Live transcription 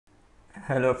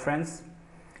Hello friends,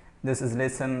 this is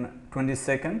lesson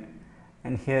 22nd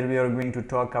and here we are going to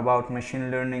talk about machine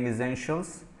learning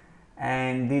essentials,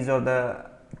 and these are the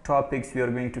topics we are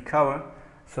going to cover.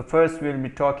 So first we will be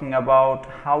talking about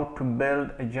how to build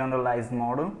a generalized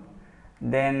model,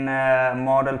 then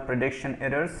model prediction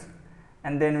errors,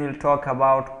 and then we will talk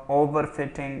about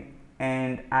overfitting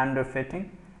and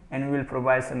underfitting, and we will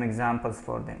provide some examples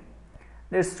for them.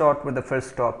 Let's start with the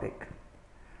first topic.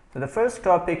 So the first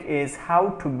topic is how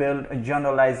to build a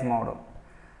generalized model.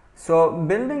 So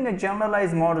building a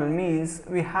generalized model means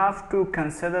we have to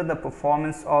consider the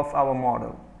performance of our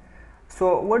model.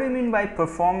 So what do you mean by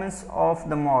performance of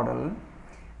the model?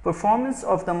 Performance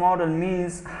of the model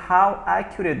means how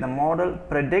accurate the model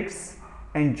predicts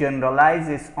and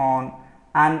generalizes on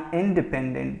an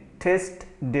independent test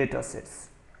datasets.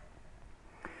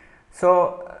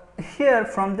 So here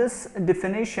from this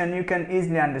definition you can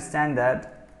easily understand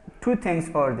that two things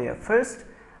are there. First,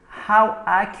 how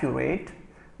accurate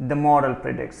the model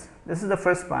predicts. This is the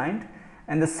first point.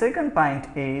 And the second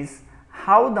point is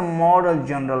how the model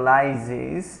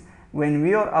generalizes when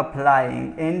we are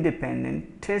applying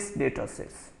independent test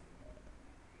datasets.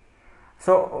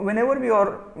 So whenever we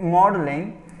are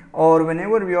modeling or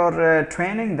whenever we are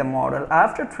training the model,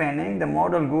 after training the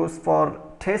model goes for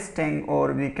testing,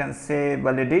 or we can say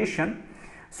validation.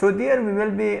 So there we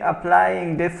will be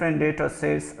applying different data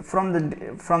sets from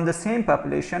the same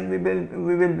population.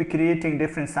 We will be creating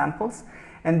different samples,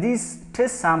 and these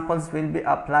test samples will be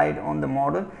applied on the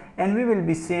model, and we will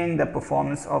be seeing the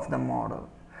performance of the model.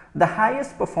 The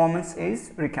highest performance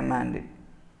is recommended.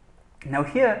 Now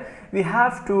here we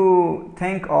have to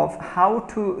think of how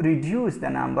to reduce the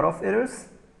number of errors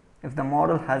if the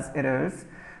model has errors.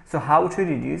 So how to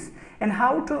reduce and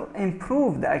how to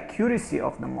improve the accuracy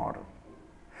of the model.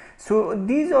 So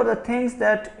these are the things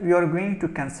that we are going to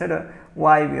consider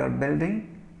while we are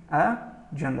building a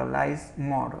generalized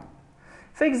model.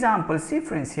 For example, see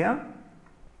friends here,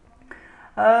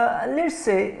 let's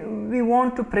say we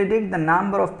want to predict the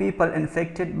number of people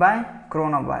infected by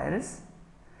coronavirus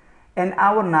in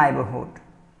our neighborhood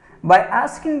by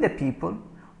asking the people,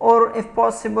 or if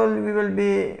possible we will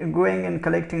be going and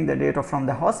collecting the data from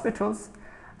the hospitals.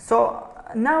 So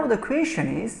now the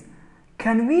question is,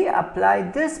 can we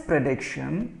apply this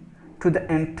prediction to the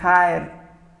entire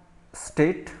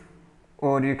state,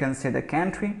 or you can say the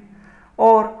country,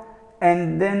 or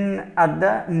and then at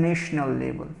the national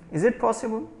level? Is it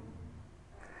possible?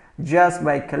 Just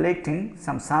by collecting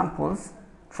some samples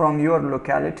from your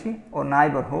locality or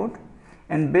neighborhood,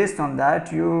 and based on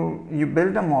that you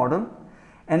build a model,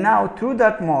 and now through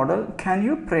that model can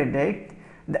you predict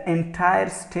the entire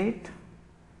state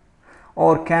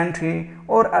or country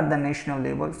or at the national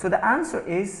level? So the answer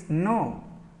is no.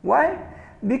 Why?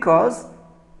 Because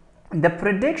the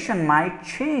prediction might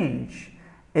change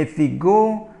if we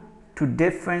go to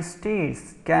different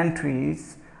states,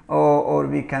 countries, or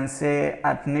we can say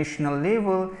at national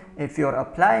level if you are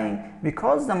applying,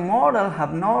 because the models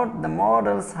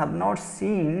have not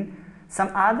seen some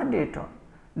other data.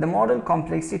 The model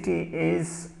complexity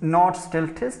is not still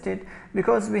tested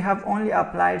because we have only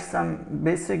applied some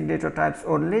basic data types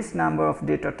or less number of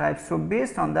data types. So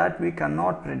based on that we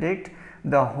cannot predict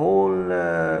the whole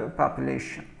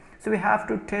population. So we have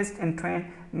to test and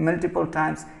train multiple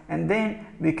times, and then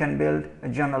we can build a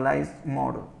generalized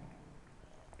model.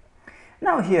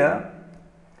 Now here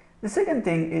the second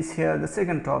thing is here, the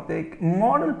second topic,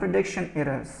 model prediction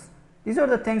errors. These are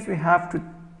the things we have to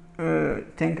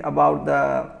think about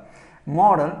the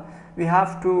model. We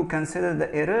have to consider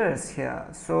the errors here.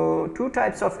 So two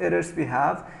types of errors we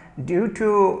have. Due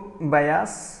to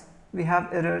bias we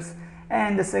have errors,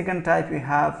 and the second type we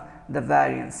have the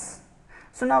variance.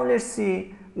 So now let's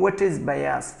see what is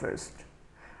bias first.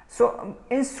 So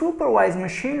in supervised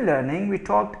machine learning we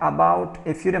talked about,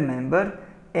 if you remember,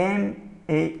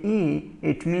 MAE,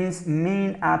 it means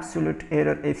mean absolute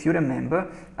error, if you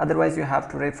remember. Otherwise you have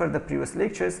to refer the previous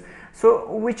lectures.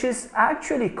 So which is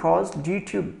actually caused due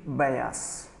to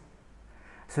bias.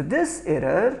 So this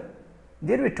error,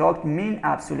 there we talked mean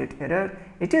absolute error,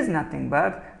 it is nothing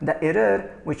but the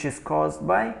error which is caused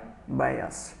by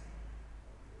bias.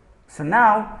 So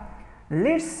now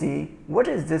let's see what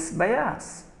is this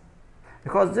bias,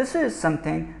 because this is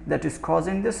something that is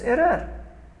causing this error.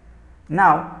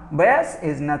 Now bias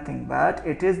is nothing but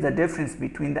it is the difference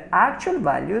between the actual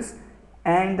values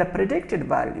and the predicted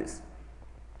values,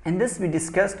 and this we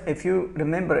discussed, if you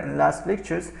remember, in last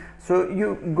lectures. So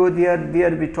you go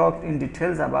there we talked in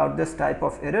details about this type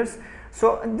of errors.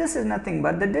 So this is nothing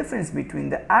but the difference between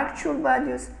the actual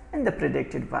values and the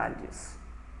predicted values.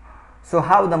 So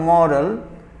how the model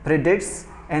predicts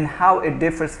and how it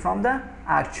differs from the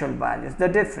actual values, the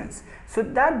difference. So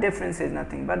that difference is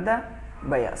nothing but the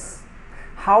bias.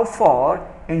 How far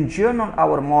in general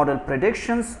our model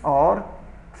predictions are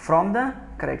from the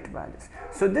correct values.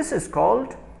 So this is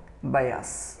called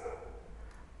bias.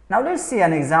 Now let's see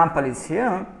an example is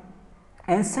here.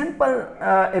 In simple,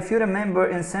 if you remember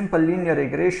in simple linear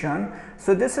regression,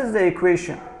 so this is the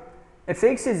equation. If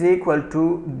x is equal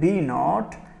to b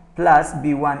naught plus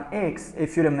b1x,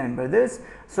 if you remember this,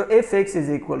 so if x is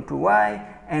equal to y,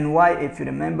 and y, if you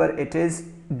remember, it is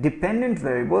dependent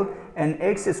variable and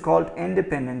x is called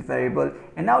independent variable.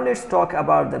 And now let's talk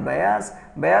about the bias.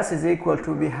 Bias is equal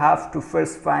to, we have to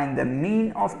first find the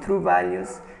mean of true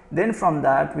values, then from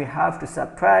that we have to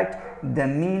subtract the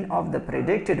mean of the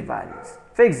predicted values.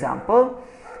 For example,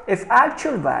 if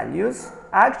actual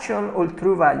or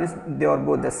true values, they are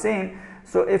both the same.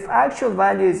 So if actual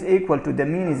value is equal to the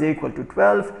mean is equal to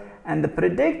 12 and the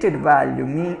predicted value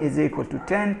mean is equal to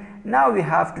 10, now we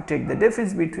have to take the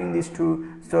difference between these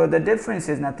two. So the difference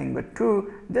is nothing but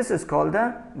 2. This is called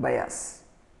the bias.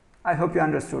 I hope you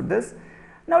understood this.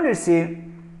 Now let's see,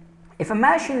 if a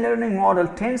machine learning model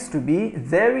tends to be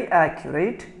very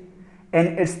accurate in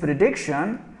its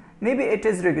prediction, maybe it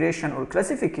is regression or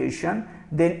classification,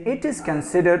 then it is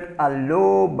considered a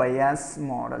low bias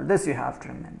model. This you have to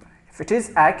remember. If it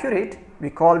is accurate, we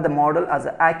call the model as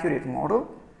an accurate model.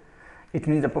 It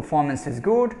means the performance is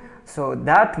good. So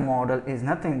that model is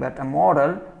nothing but a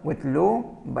model with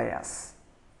low bias.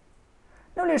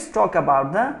 Now let's talk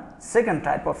about the second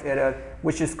type of error,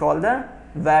 which is called the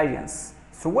variance.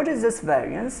 So what is this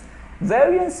variance?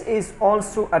 Variance is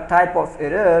also a type of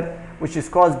error which is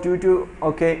caused due to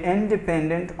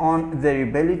independent on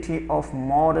variability of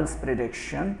model's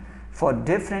prediction for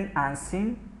different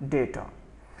unseen data.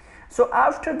 So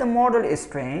after the model is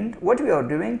trained, what we are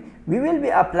doing, we will be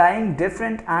applying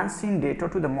different unseen data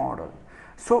to the model.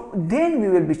 So then we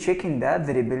will be checking the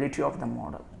variability of the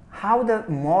model, how the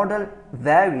model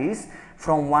varies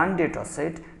from one data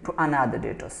set to another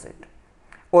data set,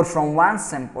 or from one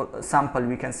sample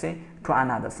we can say to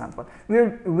another sample.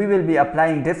 We will be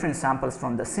applying different samples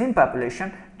from the same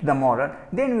population to the model.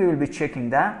 Then we will be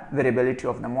checking the variability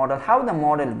of the model, how the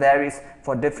model varies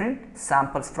for different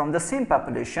samples from the same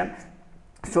population.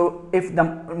 So if the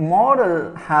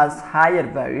model has higher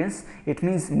variance, it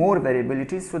means more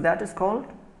variability. So that is called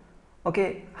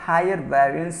higher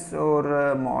variance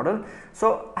or model.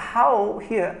 So how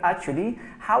here actually,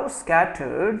 how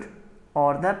scattered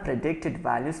or the predicted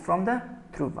values from the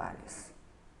true values.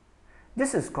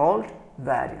 This is called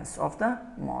variance of the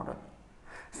model.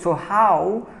 So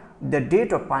how the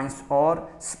data points are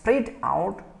spread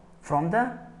out from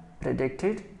the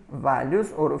predicted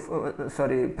values or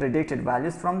predicted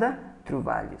values from the true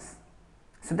values.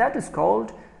 So that is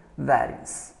called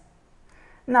variance.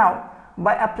 Now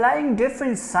by applying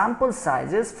different sample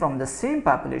sizes from the same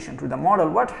population to the model,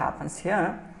 what happens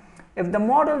here? If the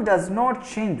model does not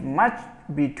change much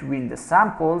between the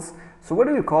samples, so what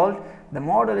do we call? The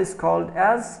model is called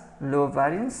as low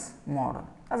variance model.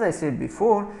 As I said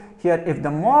before, here if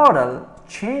the model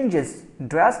changes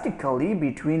drastically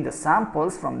between the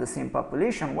samples from the same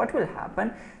population, what will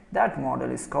happen? That model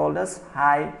is called as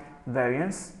high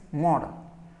variance model.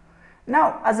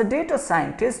 Now as a data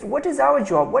scientist, what is our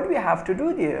job? What we have to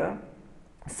do there?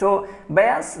 So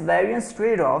bias variance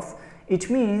trade-off, it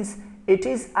means it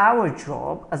is our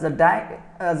job as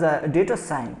a data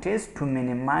scientist to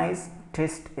minimize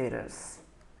test errors.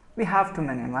 We have to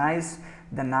minimize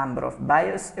the number of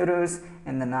bias errors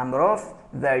and the number of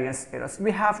variance errors.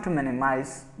 We have to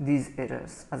minimize these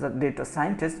errors as a data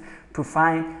scientist to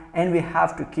find, and we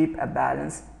have to keep a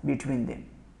balance between them.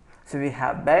 So we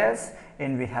have bias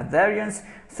and we have variance,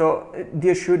 so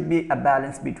there should be a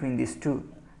balance between these two.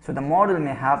 So the model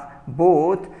may have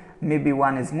both, maybe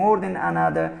one is more than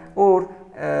another, or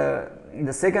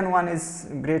the second one is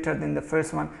greater than the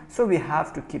first one. So we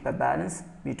have to keep a balance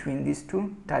between these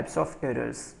two types of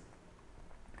errors.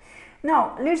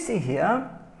 Now let's see here,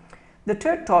 the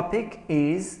third topic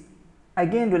is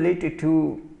again related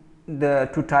to the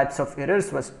two types of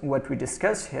errors was what we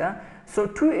discussed here. So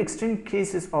two extreme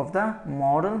cases of the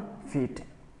model fitting.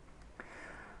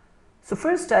 So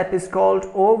first type is called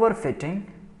overfitting,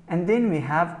 and then we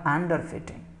have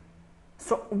underfitting.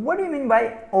 So what do you mean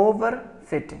by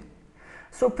overfitting?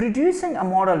 So producing a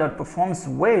model that performs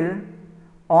well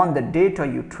on the data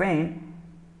you train,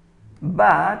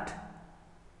 but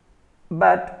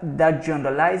that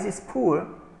generalizes poor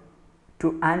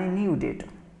to any new data.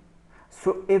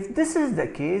 So if this is the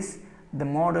case, the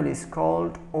model is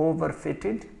called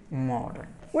overfitted model.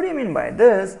 What do you mean by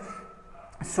this?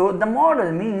 So the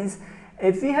model means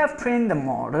if we have trained the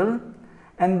model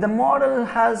and the model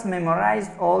has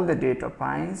memorized all the data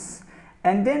points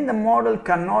and then the model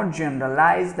cannot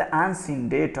generalize the unseen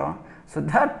data, so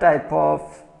that type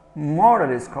of model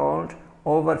is called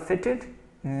overfitted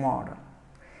model.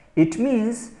 It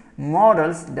means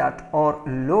models that are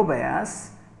low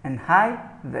bias and high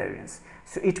variance.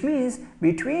 So it means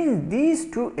between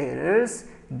these two errors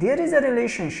there is a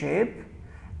relationship,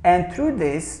 and through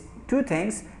these two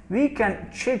things we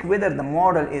can check whether the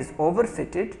model is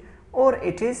overfitted or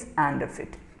it is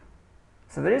underfitted.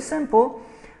 So very simple.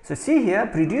 So see here,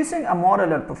 producing a model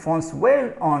that performs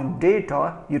well on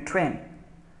data you train.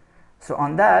 So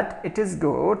on that it is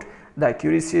good, the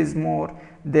accuracy is more,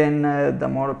 then the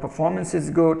model performance is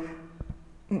good.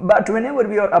 But whenever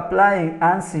we are applying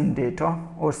unseen data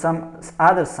or some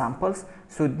other samples,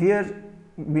 so there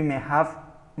we may have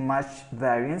much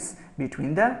variance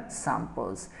between the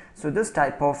samples. So this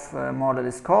type of model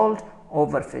is called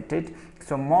overfitted.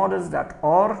 So models that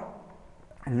are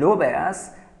low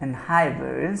bias and high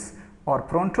variance are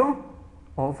prone to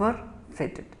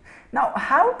overfitted. Now,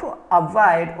 how to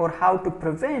avoid or how to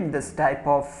prevent this type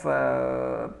of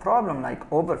problem like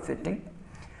overfitting?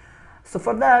 So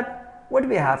for that, what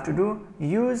we have to do,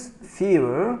 use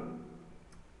fewer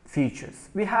features.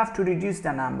 We have to reduce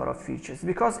the number of features,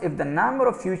 because if the number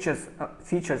of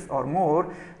features are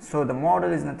more, so the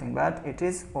model is nothing but it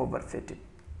is overfitted.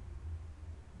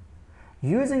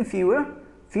 Using fewer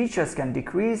features can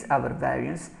decrease our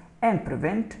variance and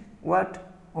prevent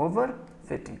what?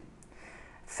 Overfitting.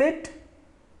 Fit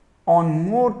on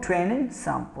more training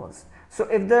samples. So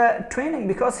if the training,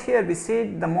 because here we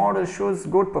said the model shows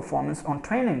good performance on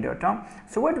training data,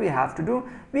 so what we have to do,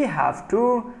 we have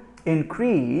to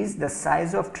increase the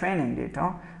size of training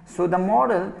data, so the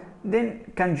model then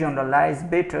can generalize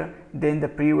better than the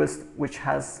previous which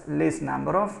has less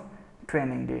number of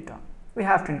training data. We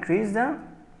have to increase the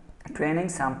training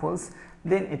samples,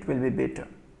 then it will be better.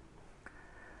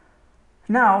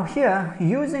 Now here,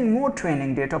 using more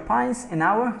training data points in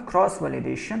our cross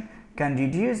validation can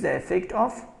reduce the effect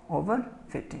of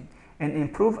overfitting and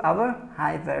improve our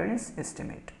high variance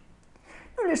estimate.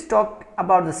 Now let's talk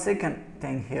about the second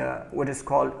thing here, what is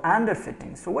called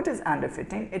underfitting. So what is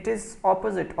underfitting? It is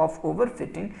opposite of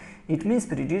overfitting. It means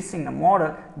producing a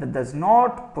model that does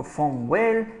not perform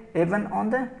well even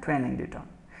on the training data.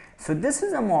 So this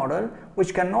is a model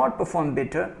which cannot perform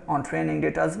better on training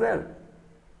data as well.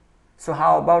 So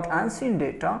how about unseen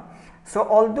data? So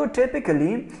although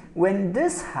typically when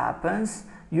this happens,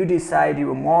 you decide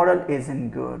your model isn't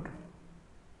good,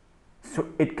 so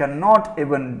it cannot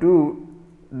even do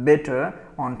better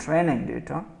on training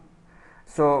data,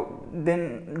 so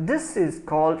then this is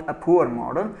called a poor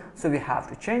model. So we have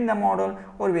to change the model,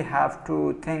 or we have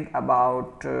to think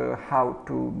about how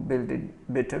to build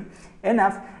it better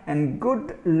enough and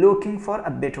good looking for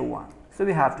a better one. So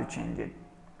we have to change it.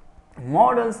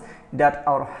 Models that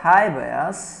are high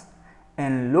bias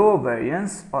and low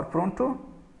variance are prone to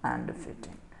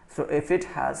underfitting. So if it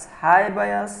has high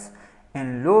bias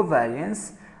and low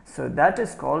variance, so that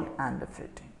is called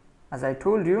underfitting. As I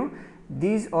told you,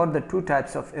 these are the two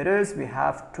types of errors. We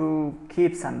have to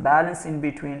keep some balance in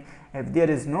between. If there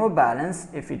is no balance,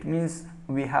 if it means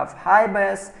we have high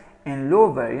bias and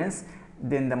low variance,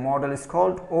 then the model is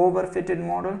called overfitted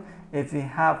model. If we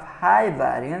have high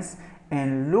variance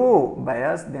and low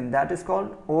bias, then that is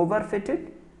called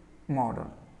overfitted model.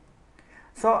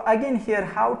 So again here,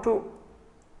 how to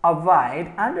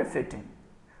avoid underfitting?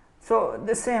 So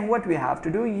the same, what we have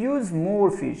to do, use more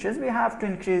features. We have to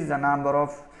increase the number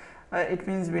of it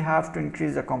means we have to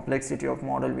increase the complexity of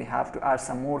model. We have to add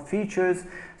some more features.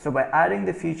 So by adding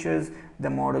the features, the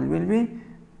model will be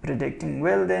predicting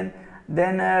well.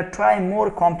 Then try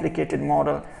more complicated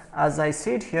model. As I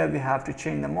said here, we have to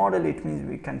change the model. It means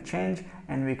we can change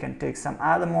and we can take some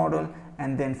other model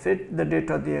and then fit the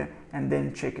data there and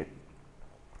then check it.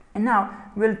 And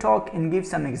now we'll talk and give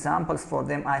some examples for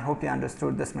them. I hope you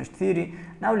understood this much theory.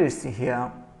 Now let's see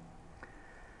here.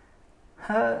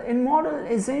 In model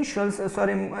essentials,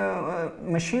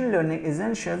 machine learning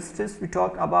essentials, first we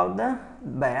talk about the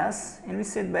bias, and we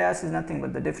said bias is nothing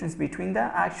but the difference between the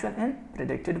actual and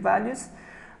predicted values.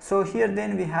 So here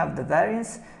then we have the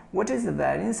variance. What is the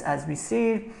variance? As we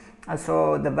see,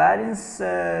 so the variance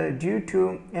due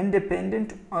to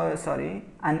independent,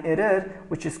 an error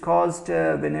which is caused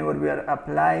whenever we are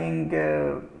applying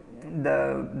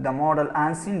the model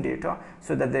unseen data.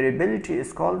 So the variability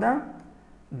is called the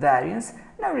variance.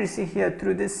 Now we see here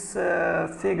through this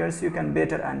figures you can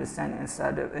better understand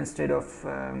instead of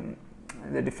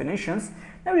the definitions.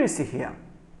 Now we see here.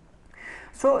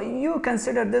 So you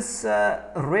consider this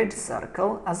red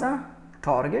circle as a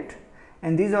target,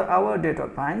 and these are our data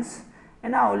points.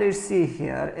 And now let's see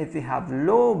here if we have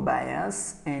low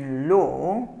bias and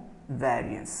low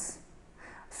variance.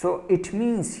 So it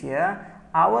means here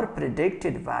our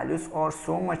predicted values are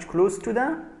so much close to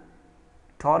the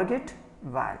target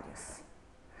values.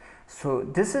 So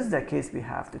this is the case we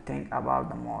have to think about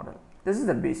the model. This is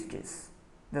the base case,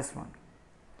 this one.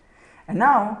 And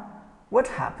now what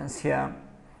happens here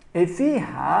if we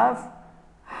have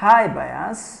high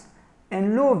bias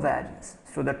and low variance?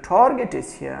 So the target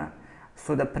is here,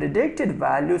 so the predicted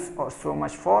values are so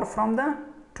much far from the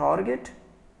target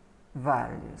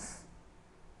values.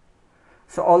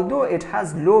 So although it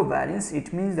has low variance,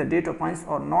 it means the data points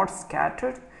are not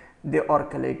scattered, they are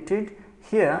collected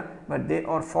here, but they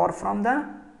are far from the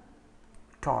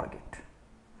target.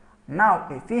 Now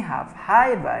if we have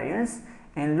high variance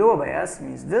and low bias,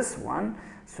 means this one,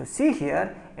 so see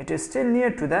here it is still near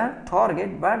to the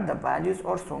target, but the values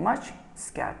are so much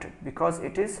scattered because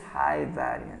it is high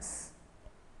variance.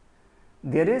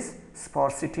 There is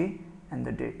sparsity in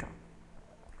the data.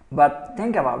 But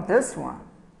think about this one.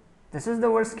 This is the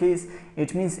worst case.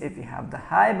 It means if we have the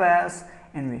high bias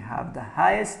and we have the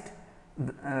highest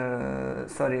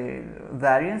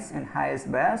variance and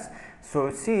highest bias,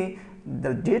 so see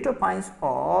the data points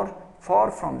are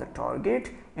far from the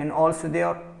target, and also they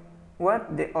are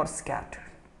what? They are scattered.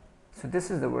 So this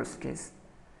is the worst case.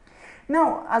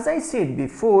 Now as I said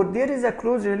before, there is a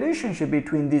close relationship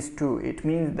between these two. It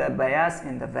means the bias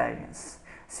and the variance.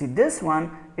 See this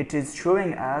one, it is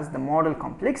showing us the model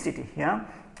complexity here,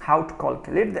 how to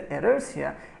calculate the errors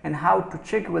here, and how to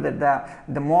check whether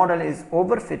the model is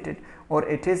overfitted or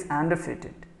it is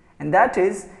underfitted. And that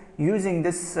is using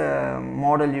this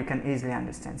model you can easily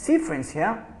understand. See friends,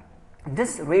 here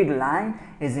this red line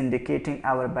is indicating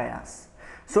our bias.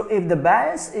 So if the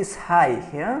bias is high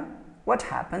here, what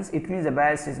happens? It means the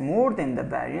bias is more than the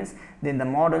variance, then the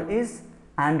model is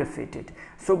underfitted.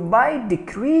 So by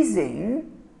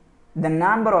decreasing the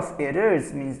number of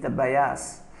errors, means the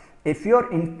bias, if you are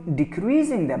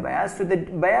decreasing the bias, so the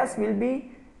bias will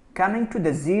be coming to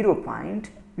the 0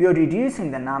 point, we are reducing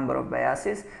the number of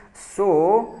biases.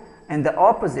 So in the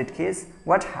opposite case,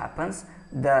 what happens?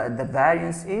 The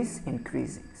variance is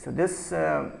increasing. So this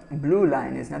blue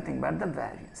line is nothing but the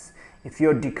variance. If you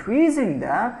are decreasing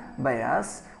the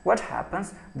bias, what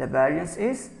happens? The variance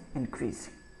is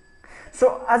increasing.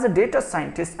 So as a data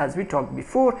scientist, as we talked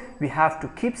before, we have to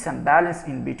keep some balance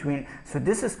in between. So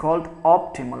this is called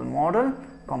optimal model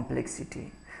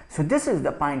complexity. So this is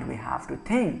the point we have to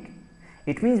think.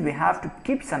 It means we have to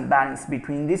keep some balance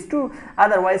between these two.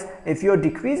 Otherwise, if you are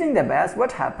decreasing the bias,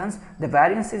 what happens? The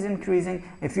variance is increasing.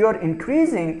 If you are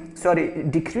decreasing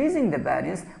the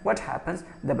variance, what happens?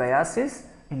 The bias is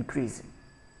increasing.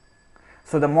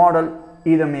 So the model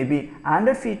either may be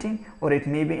underfitting or it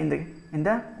may be in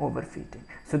the overfitting.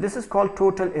 So this is called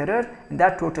total error, and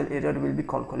that total error will be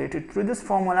calculated through this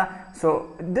formula.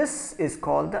 So this is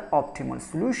called the optimal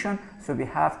solution. So we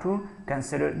have to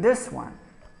consider this one,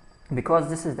 because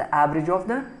this is the average of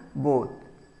the both.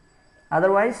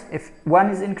 Otherwise, if one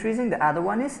is increasing, the other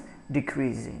one is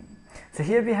decreasing. So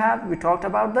here we talked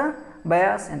about the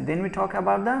bias, and then we talk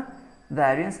about the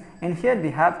variance, and here we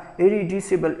have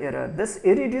irreducible error. This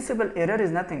irreducible error is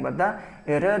nothing but the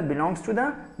error belongs to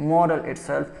the model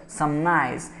itself, some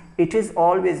noise. It is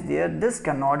always there. This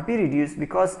cannot be reduced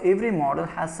because every model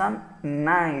has some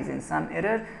noise and some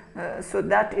error. So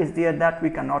that is there, that we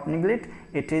cannot neglect.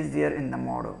 It is there in the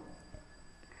model.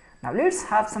 Now let's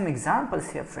have some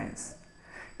examples here, friends.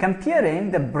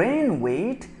 Comparing the brain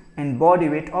weight and body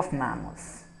weight of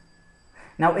mammals.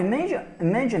 Now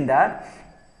imagine that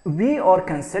we are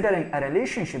considering a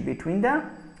relationship between the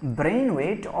brain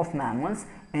weight of mammals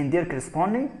and their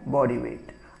corresponding body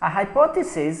weight. A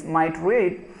hypothesis might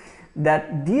read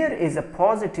that there is a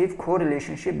positive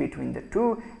correlation between the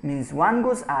two, means one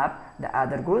goes up, the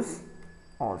other goes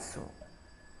also.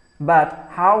 But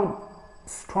how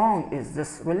strong is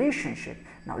this relationship?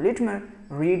 Now let me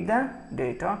read the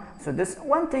data. So this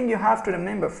one thing you have to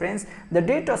remember, friends, the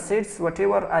data sets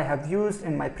whatever I have used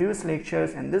in my previous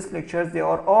lectures and this lectures, they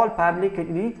are all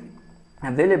publicly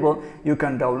available. You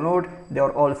can download, they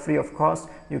are all free of cost.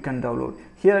 You can download.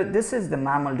 Here this is the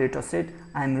mammal data set.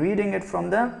 I am reading it from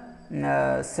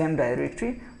the same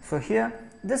directory. So here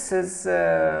this is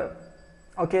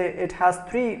okay, it has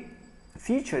three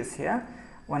features here.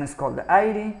 One is called the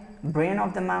ID, brain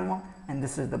of the mammal, and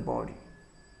this is the body.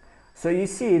 So you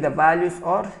see the values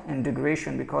are in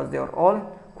degradation because they are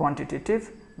all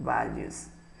quantitative values.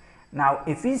 Now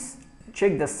if we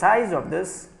check the size of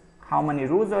this, how many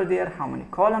rows are there, how many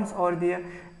columns are there.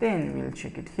 Then we'll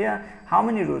check it here. How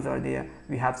many rows are there?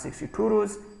 We have 62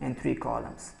 rows and 3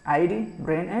 columns, ID,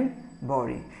 brain and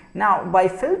body. Now by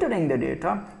filtering the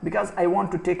data, because I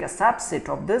want to take a subset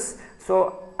of this,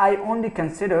 so I only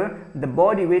consider the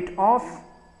body weight of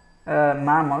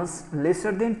mammals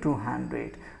lesser than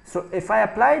 200. So if I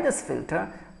apply this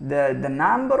filter, the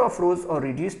number of rows are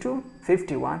reduced to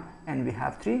 51 and we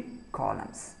have 3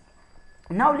 columns.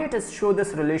 Now let us show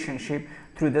this relationship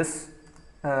through this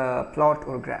plot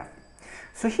or graph.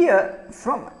 So here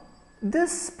from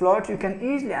this plot you can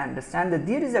easily understand that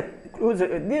there is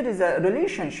a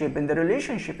relationship, and the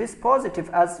relationship is positive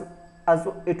as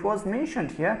it was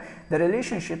mentioned here. The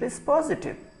relationship is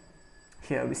positive.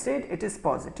 Here we said it is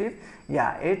positive.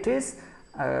 Yeah, it is.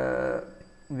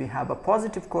 We have a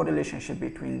positive correlation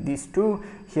between these two.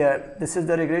 Here this is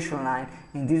the regression line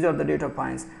and these are the data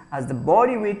points. As the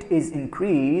body weight is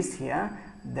increased here,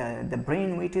 the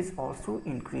brain weight is also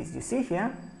increased. You see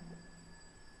here,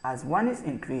 as one is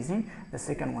increasing, the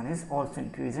second one is also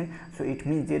increasing. So it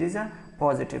means there is a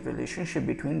positive relationship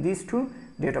between these two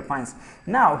data points.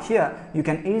 Now here you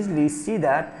can easily see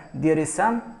that there is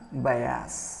some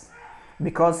bias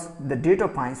because the data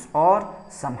points are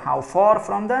somehow far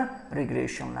from the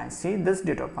regression line. See this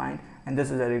data point, and this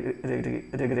is a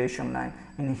regression line,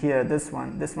 and here this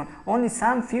one, only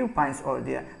some few points are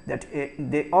there that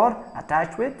they are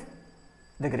attached with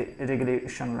the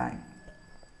regression line.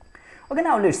 Okay,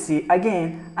 now let's see.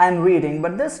 Again I am reading,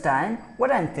 but this time what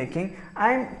I am taking,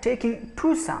 I am taking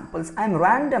 2 samples. I am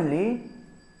randomly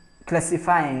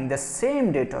classifying the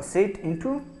same data set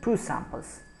into 2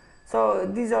 samples. So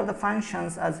these are the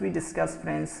functions as we discussed,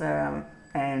 friends,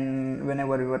 and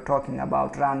whenever we were talking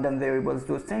about random variables,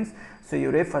 those things, so you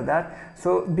refer that.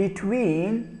 So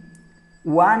between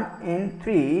 1 and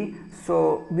 3,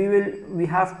 so we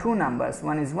have 2 numbers,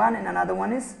 one is 1 and another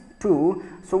one is 2.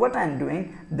 So what I am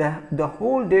doing, the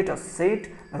whole data set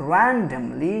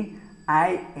randomly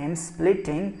I am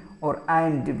splitting, or I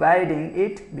am dividing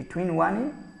it between 1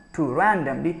 and 2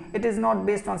 randomly. It is not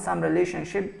based on some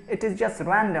relationship, it is just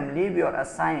randomly we are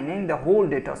assigning the whole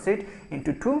data set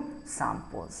into 2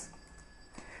 samples.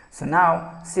 So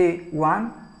now say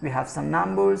 1, we have some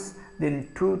numbers, then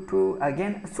 2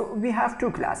 again. So we have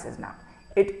 2 classes now.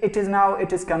 It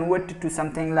is converted to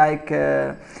something like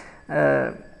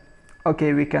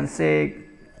okay, we can say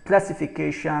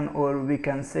classification, or we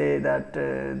can say that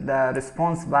the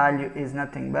response value is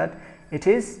nothing but it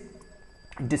is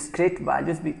discrete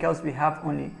values, because we have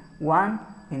only 1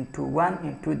 into 1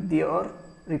 into they are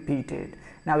repeated.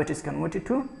 Now it is converted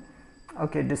to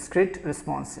okay discrete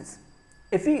responses.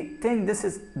 If we think this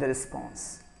is the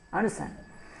response, understand?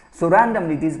 So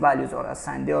randomly these values are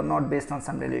assigned, they are not based on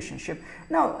some relationship.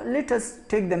 Now let us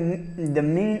take the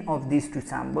mean of these 2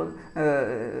 samples,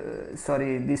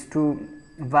 these 2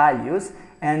 values,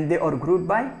 and they are grouped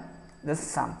by the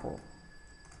sample.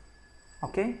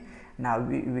 Okay, now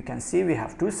we can see we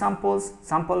have 2 samples,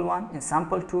 sample 1 and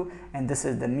sample 2, and this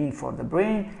is the mean for the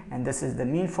brain and this is the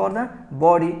mean for the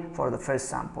body for the first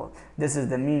sample. This is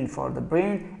the mean for the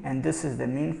brain and this is the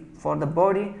mean for the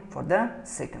body for the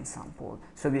second sample.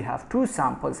 So we have 2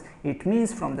 samples. It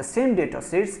means from the same data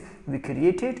sets we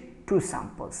created 2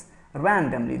 samples.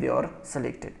 Randomly they are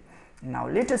selected. Now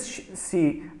let us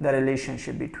see the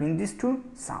relationship between these 2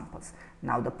 samples.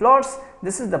 Now the plots,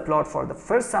 this is the plot for the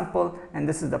first sample and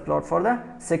this is the plot for the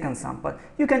second sample.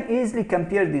 You can easily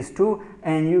compare these 2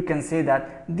 and you can say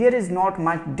that there is not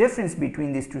much difference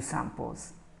between these 2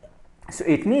 samples. So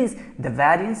it means the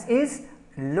variance is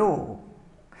low,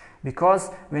 because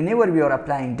whenever we are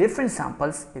applying different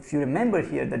samples, if you remember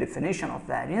here the definition of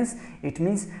variance, it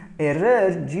means error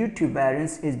due to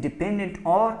variance is dependent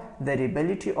on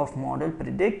variability of model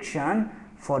prediction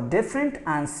for different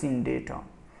unseen data.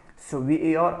 So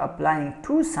we are applying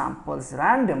 2 samples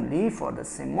randomly for the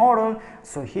same model.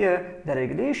 So here the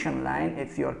regression line,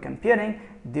 if you are comparing,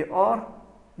 they are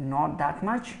not that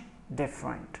much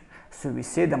different. So we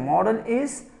say the model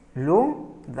is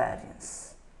low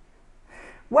variance.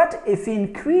 What if we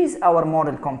increase our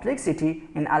model complexity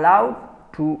and allow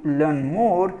to learn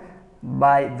more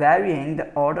by varying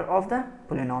the order of the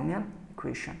polynomial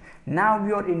equation? Now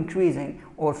we are increasing,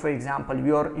 or for example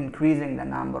we are increasing the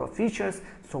number of features.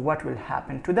 So what will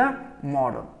happen to the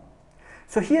model?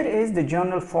 So here is the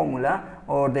general formula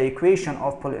or the equation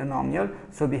of polynomial.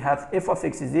 So we have f of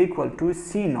x is equal to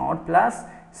c naught plus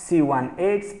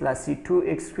c1x plus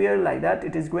c2x squared, like that.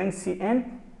 It is going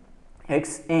cn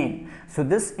xn. So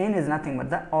this n is nothing but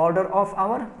the order of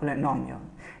our polynomial.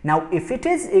 Now if it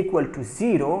is equal to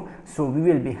 0, so we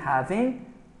will be having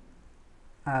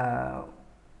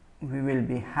we will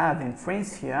be having,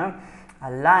 friends, here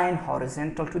a line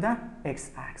horizontal to the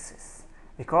x-axis.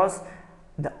 Because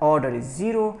the order is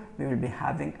 0, we will be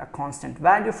having a constant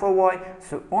value for y,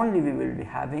 so only we will be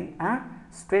having a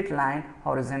straight line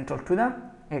horizontal to the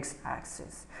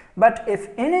x-axis. But if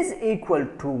n is equal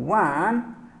to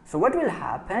 1, so what will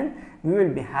happen? We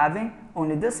will be having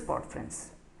only this part,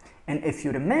 friends. And if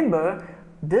you remember,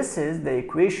 this is the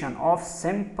equation of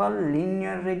simple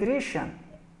linear regression.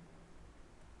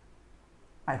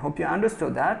 I hope you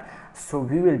understood that. So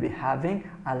we will be having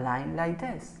a line like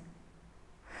this.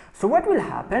 So what will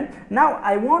happen? Now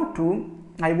I want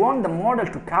the model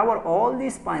to cover all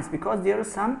these points, because there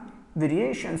is some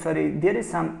variation, there is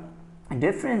some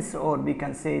difference, or we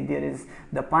can say there is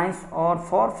the points are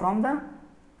far from the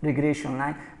regression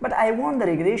line, but I want the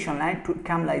regression line to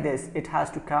come like this. It has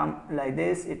to come like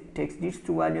this, it takes these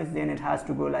two values, then it has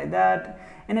to go like that,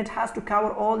 and it has to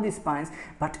cover all these points.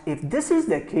 But if this is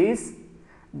the case,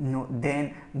 no,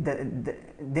 then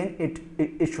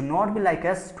it should not be like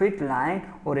a straight line,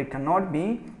 or it cannot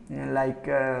be like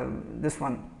this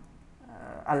one,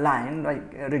 a line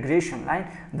like a regression line.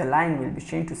 The line will be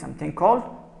changed to something called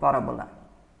parabola.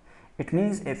 It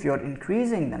means if you are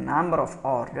increasing the number of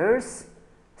orders,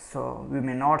 so we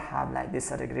may not have like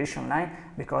this a regression line,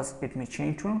 because it may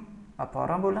change to a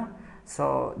parabola.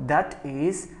 So that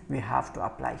is we have to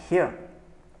apply here.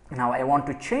 Now I want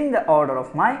to change the order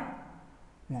of my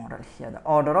model here, the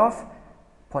order of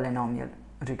polynomial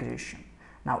regression.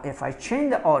 Now if I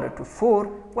change the order to 4,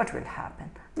 what will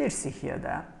happen? Let's see here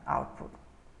the output.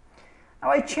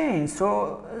 Now I change,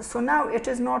 so now it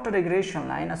is not a regression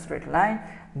line, a straight line.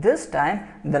 This time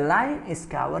the line is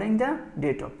covering the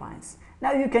data points.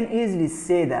 Now you can easily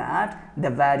say that the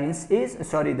variance is,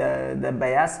 the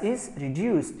bias is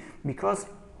reduced, because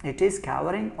it is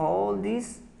covering all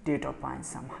these data points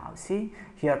somehow. See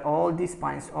here, all these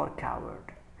points are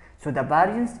covered. So the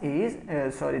variance is,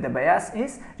 the bias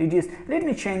is reduced. Let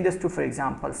me change this to, for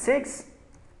example, 6.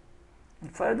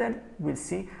 And further we'll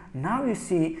see. Now you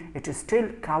see it is still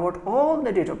covered all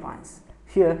the data points.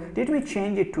 Here let me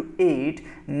change it to 8.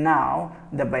 Now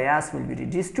the bias will be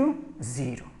reduced to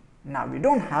 0. Now we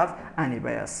don't have any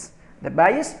bias. The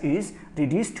bias is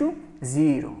reduced to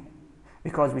 0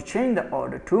 because we changed the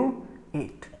order to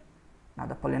 8. Now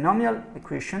the polynomial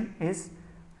equation is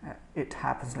it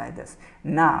happens like this.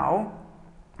 Now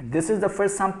this is the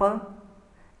first sample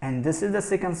and this is the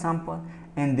second sample,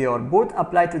 and they are both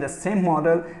applied to the same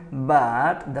model,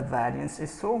 but the variance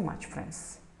is so much,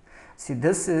 friends. See,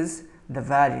 this is the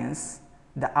variance,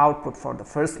 the output for the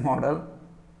first model.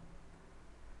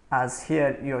 As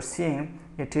here you are seeing,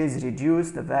 it is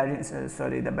reduced, the variance,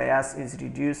 the bias is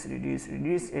reduced,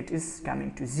 it is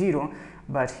coming to 0.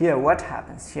 But here what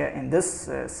happens? Here in this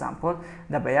sample,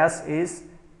 the bias is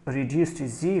reduced to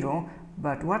 0,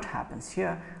 but what happens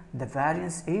here? The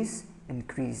variance is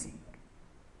increasing.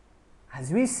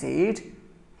 As we said,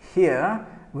 here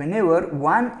whenever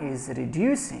one is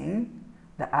reducing,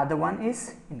 the other one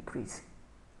is increasing.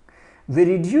 We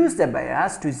reduce the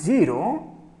bias to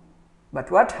 0,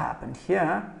 but what happened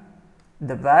here?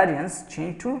 The variance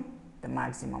changed to the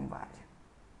maximum value.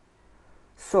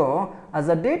 So as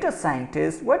a data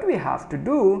scientist, what we have to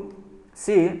do,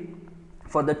 see,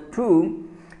 for the two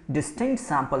distinct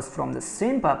samples from the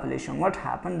same population, what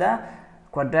happened? The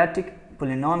quadratic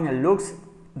polynomial looks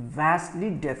vastly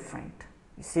different.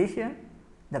 You see here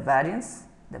the variance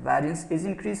is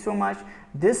increased so much.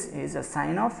 This is a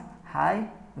sign of high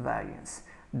variance.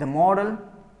 The model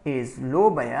is low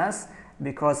bias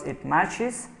because it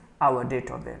matches our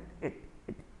data bill.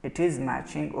 It is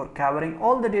matching or covering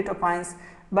all the data points,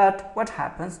 but what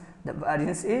happens? The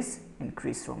variance is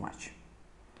increased so much.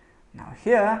 Now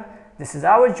here, this is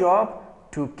our job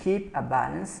to keep a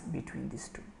balance between these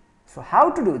two. So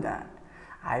how to do that?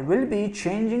 I will be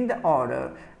changing the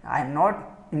order. I am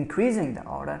not increasing the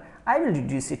order. I will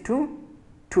reduce it to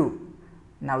 2.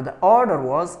 Now the order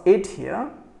was 8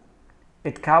 here.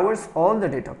 It covers all the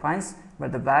data points,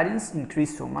 but the variance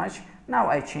increased so much. Now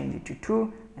I change it to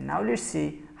 2, and now let's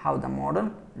see how the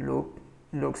model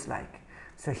looks like.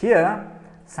 So here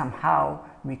somehow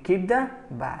we keep the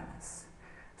balance.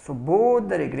 So both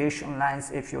the regression lines,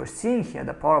 if you are seeing here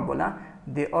the parabola,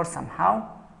 they are somehow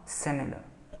similar.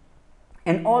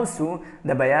 And also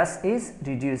the bias is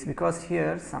reduced because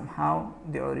here somehow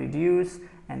they are reduced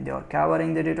and they are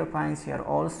covering the data points here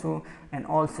also, and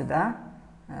also the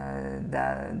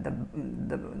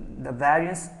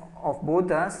variance of both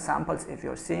the samples, if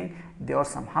you are seeing, they are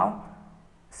somehow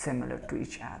similar to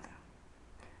each other.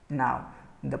 Now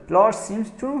the plot seems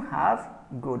to have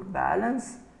good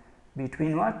balance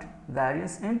between what?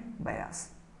 Variance and bias.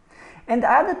 And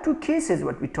the other two cases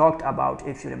what we talked about,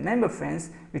 if you remember friends,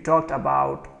 we talked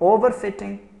about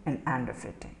overfitting and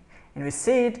underfitting, and we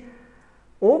said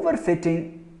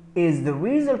overfitting is the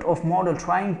result of model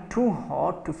trying too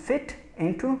hard to fit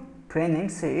into training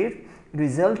set,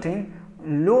 resulting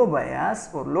low bias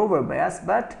or lower bias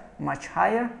but much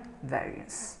higher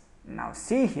variance. Now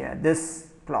see here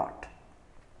this plot.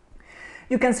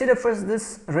 You consider first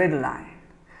this red line.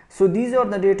 So these are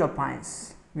the data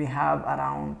points. We have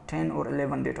around 10 or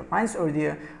 11 data points over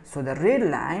there. So the red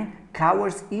line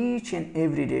covers each and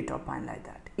every data point like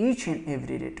that, each and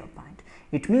every data point.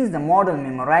 It means the model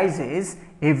memorizes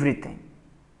everything.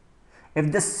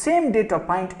 If the same data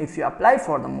point, if you apply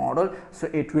for the model, so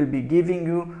it will be giving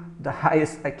you the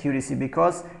highest accuracy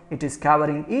because it is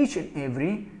covering each and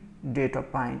every data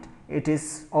point. It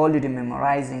is already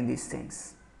memorizing these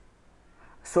things.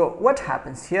 So what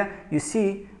happens here? You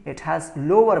see it has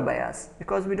lower bias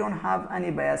because we don't have any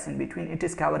bias in between. It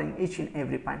is covering each and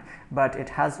every point, but it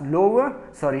has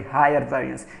higher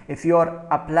variance. If you are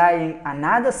applying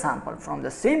another sample from the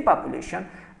same population,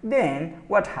 then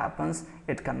what happens?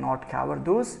 It cannot cover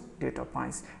those data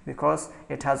points because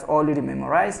it has already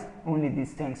memorized only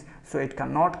these things. So it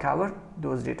cannot cover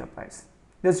those data points.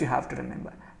 This you have to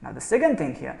remember. Now the second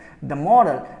thing here, the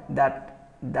model that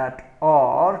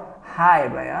are high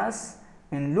bias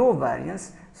and low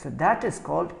variance, so that is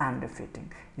called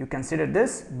underfitting. You consider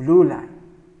this blue line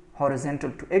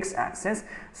horizontal to x-axis,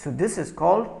 so this is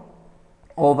called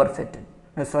underfitted,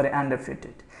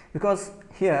 because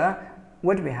here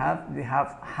what we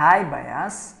have high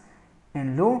bias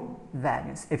and low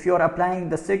variance. If you are applying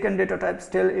the second data type,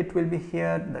 still it will be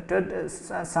here. The third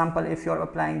sample, if you are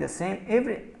applying the same,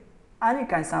 any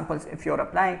kind of samples if you are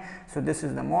applying, so this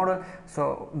is the model.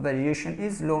 So variation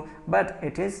is low but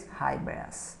it is high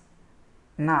bias.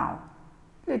 Now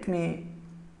let me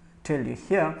tell you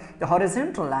here, the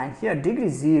horizontal line here, degree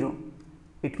 0,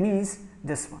 it means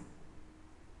this one,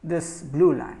 this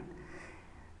blue line,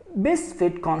 best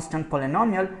fit constant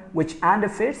polynomial which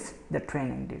underfits the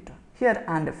training data. Here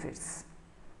underfits.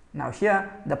 Now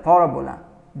here the parabola,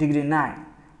 degree 9,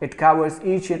 it covers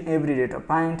each and every data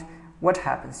point. What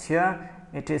happens here?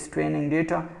 It is training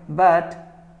data,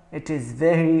 but it is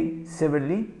very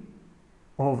severely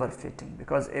overfitting,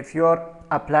 because if you are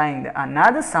applying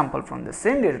another sample from the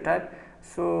same data type,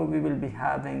 so we will be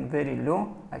having very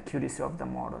low accuracy of the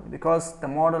model because the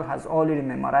model has already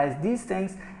memorized these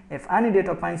things. If any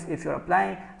data points if you are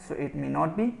applying, so it may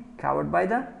not be covered by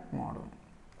the model.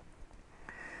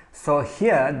 So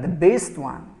here the best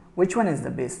one, which one is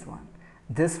the best one?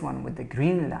 This one with the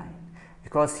green line,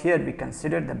 because here we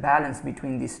consider the balance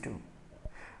between these two.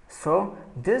 So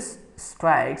this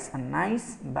strikes a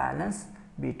nice balance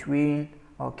between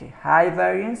high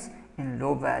variance and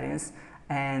low variance,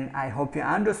 and I hope you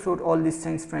understood all these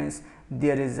things, friends.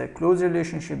 There is a close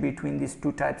relationship between these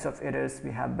two types of errors.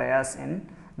 We have bias and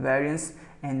variance,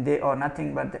 and they are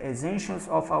nothing but the essentials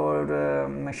of our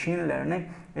machine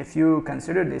learning. If you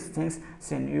consider these things,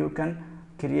 then you can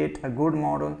create a good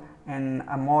model and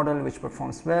a model which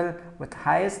performs well with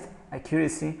highest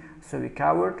accuracy. So we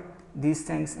covered these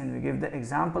things and we give the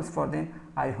examples for them.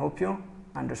 I hope you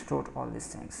understood all these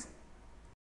things.